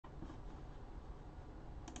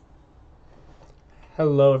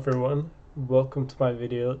Hello everyone, welcome to my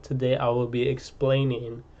video. Today I will be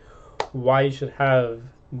explaining why you should have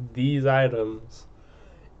these items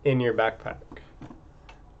in your backpack.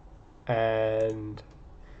 And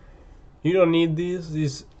you don't need these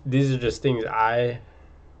are just things I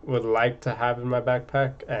would like to have in my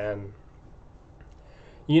backpack, and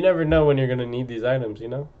you never know when you're going to need these items.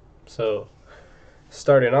 So,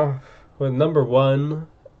 starting off with number 1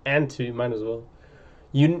 and 2, might as well.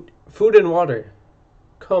 Food and water.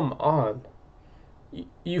 Come on.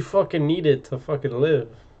 You fucking need it to fucking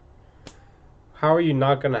live. How are you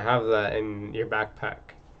not gonna have that in your backpack?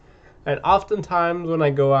 And oftentimes when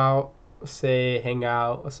I go out, say hang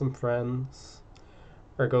out with some friends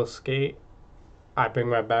or go skate, I bring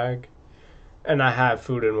my bag and I have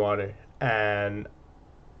food and water. And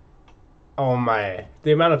oh my,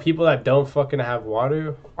 the amount of people that don't fucking have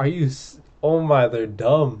water, oh my, they're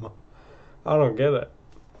dumb. I don't get it.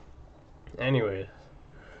 Anyway,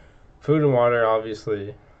 food and water,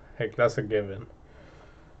 obviously, heck, that's a given.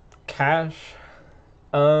 Cash,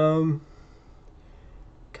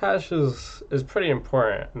 cash is pretty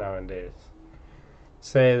important nowadays.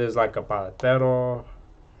 Say there's like a paletero,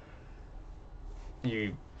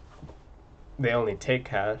 they only take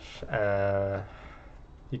cash.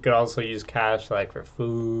 You could also use cash like for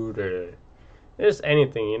food or just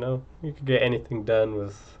anything. You could get anything done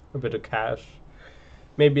with a bit of cash.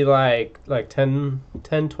 Maybe like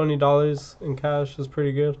 $10-$20 in cash is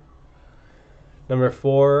pretty good. Number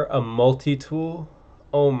 4, a multi-tool.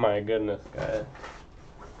 Oh my goodness, guys.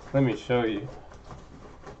 Let me show you.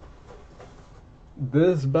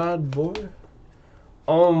 This bad boy.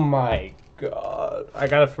 Oh my god. I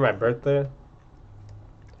got it for my birthday.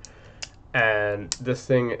 And this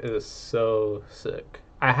thing is so sick.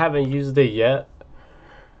 I haven't used it yet.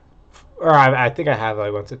 Or I think I have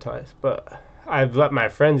like once or twice. But I've let my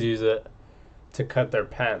friends use it to cut their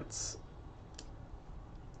pants.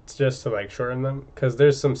 It's just to like shorten them. Because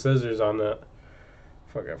there's some scissors on it.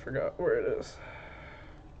 Fuck, I forgot where it is.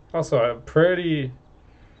 Also, a pretty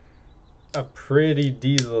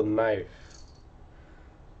diesel knife.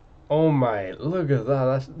 Oh my, look at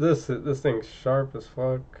that. This thing's sharp as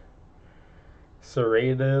fuck.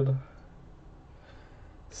 Serrated.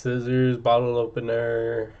 Scissors, bottle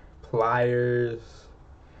opener, pliers.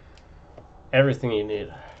 Everything you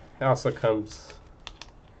need. It also comes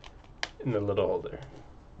in the little holder.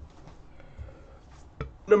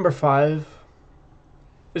 Number 5.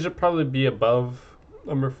 It should probably be above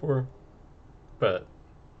number 4. But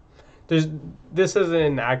this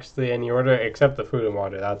isn't actually any order except the food and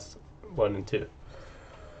water. That's 1 and 2.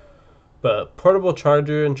 But portable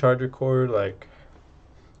charger and charger cord, like,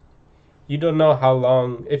 you don't know how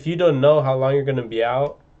long. If you don't know how long you're gonna be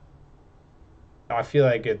out, I feel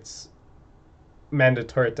like it's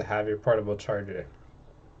mandatory to have your portable charger.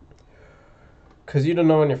 Cause you don't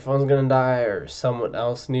know when your phone's gonna die or someone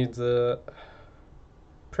else needs it.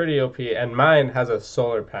 Pretty OP, and mine has a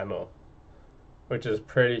solar panel, which is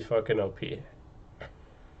pretty fucking OP.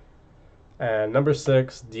 And number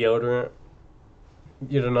 6, deodorant.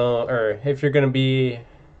 You don't know, or if you're gonna be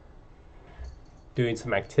doing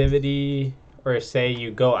some activity, or say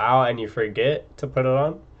you go out and you forget to put it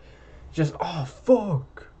on, just oh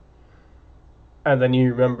fuck, and then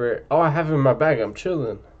you remember, oh, I have it in my bag, I'm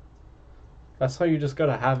chilling. That's how you just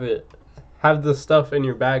gotta have the stuff in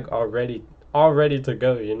your bag all ready to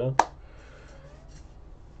go.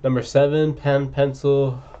 Number 7, pen,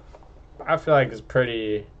 pencil. I feel like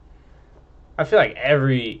every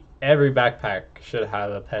backpack should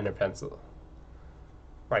have a pen or pencil.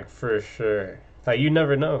 Like, for sure. Like, you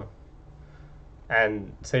never know.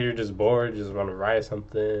 And say you're just bored, just want to write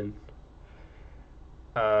something.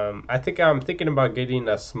 I think I'm thinking about getting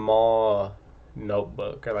a small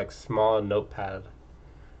notebook or like small notepad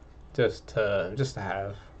just to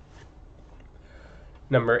have.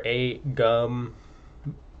 Number 8, gum.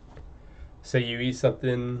 Say you eat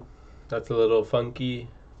something that's a little funky,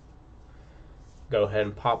 go ahead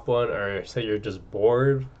and pop one. Or say you're just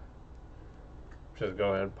bored, just go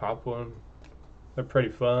ahead and pop one. They're pretty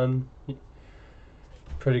fun.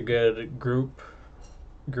 Pretty good group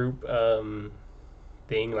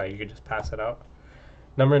thing, like you could just pass it out.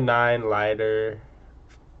 Number 9, lighter.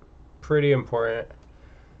 Pretty important.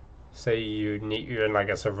 Say you're in like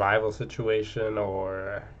a survival situation,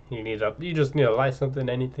 or you just need to light something,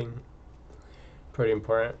 anything. Pretty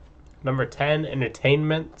important. Number 10,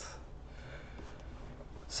 entertainment.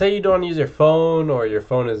 Say you don't use your phone, or your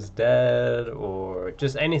phone is dead, or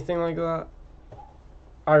just anything like that.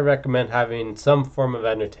 I recommend having some form of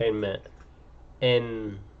entertainment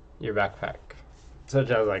in your backpack,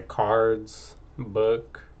 such as like cards,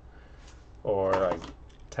 book, or like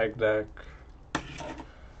Tech Deck.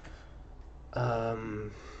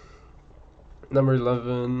 Number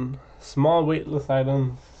 11, small weightless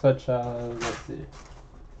items such as, let's see,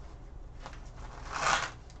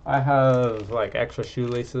 I have like extra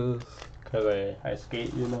shoelaces because I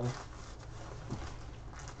skate, you know.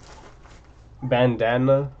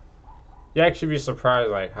 Bandana. You actually be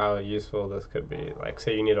surprised like how useful this could be. Like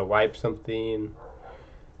say you need to wipe something,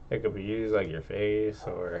 it could be used like your face,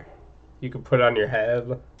 or you could put it on your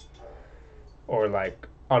head, or like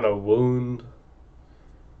on a wound.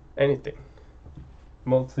 Anything.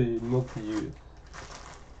 Multi use.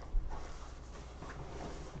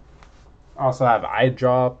 Also have eye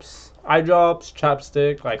drops,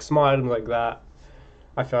 chapstick, like small items like that.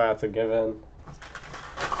 I feel like that's a given.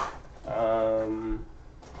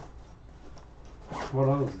 What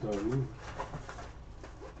else do I need?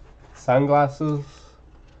 Sunglasses,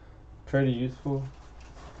 pretty useful.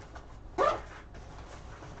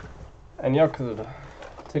 And y'all could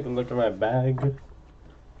take a look at my bag.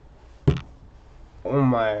 Oh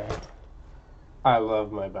my, I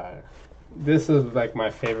love my bag. This is like my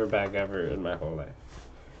favorite bag ever in my whole life.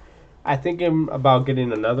 I think I'm about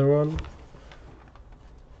getting another one,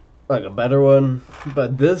 like a better one,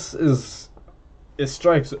 but this is, it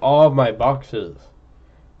strikes all of my boxes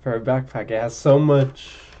for a backpack. It has so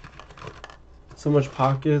much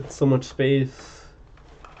pockets, so much space.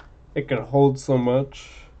 It can hold so much.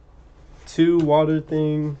 2 water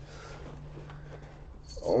things.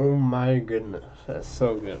 Oh my goodness, that's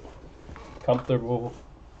so good. Comfortable.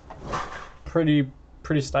 Pretty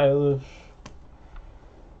stylish.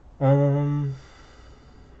 I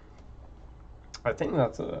think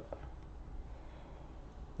that's it.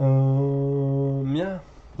 Yeah.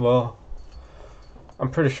 Well, I'm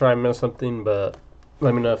pretty sure I missed something, but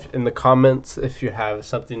let me know in the comments if you have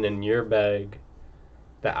something in your bag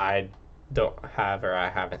that I don't have or I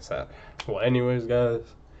haven't said. Well, anyways, guys,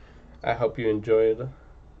 I hope you enjoyed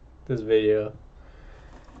this video,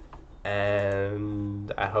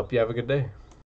 and I hope you have a good day.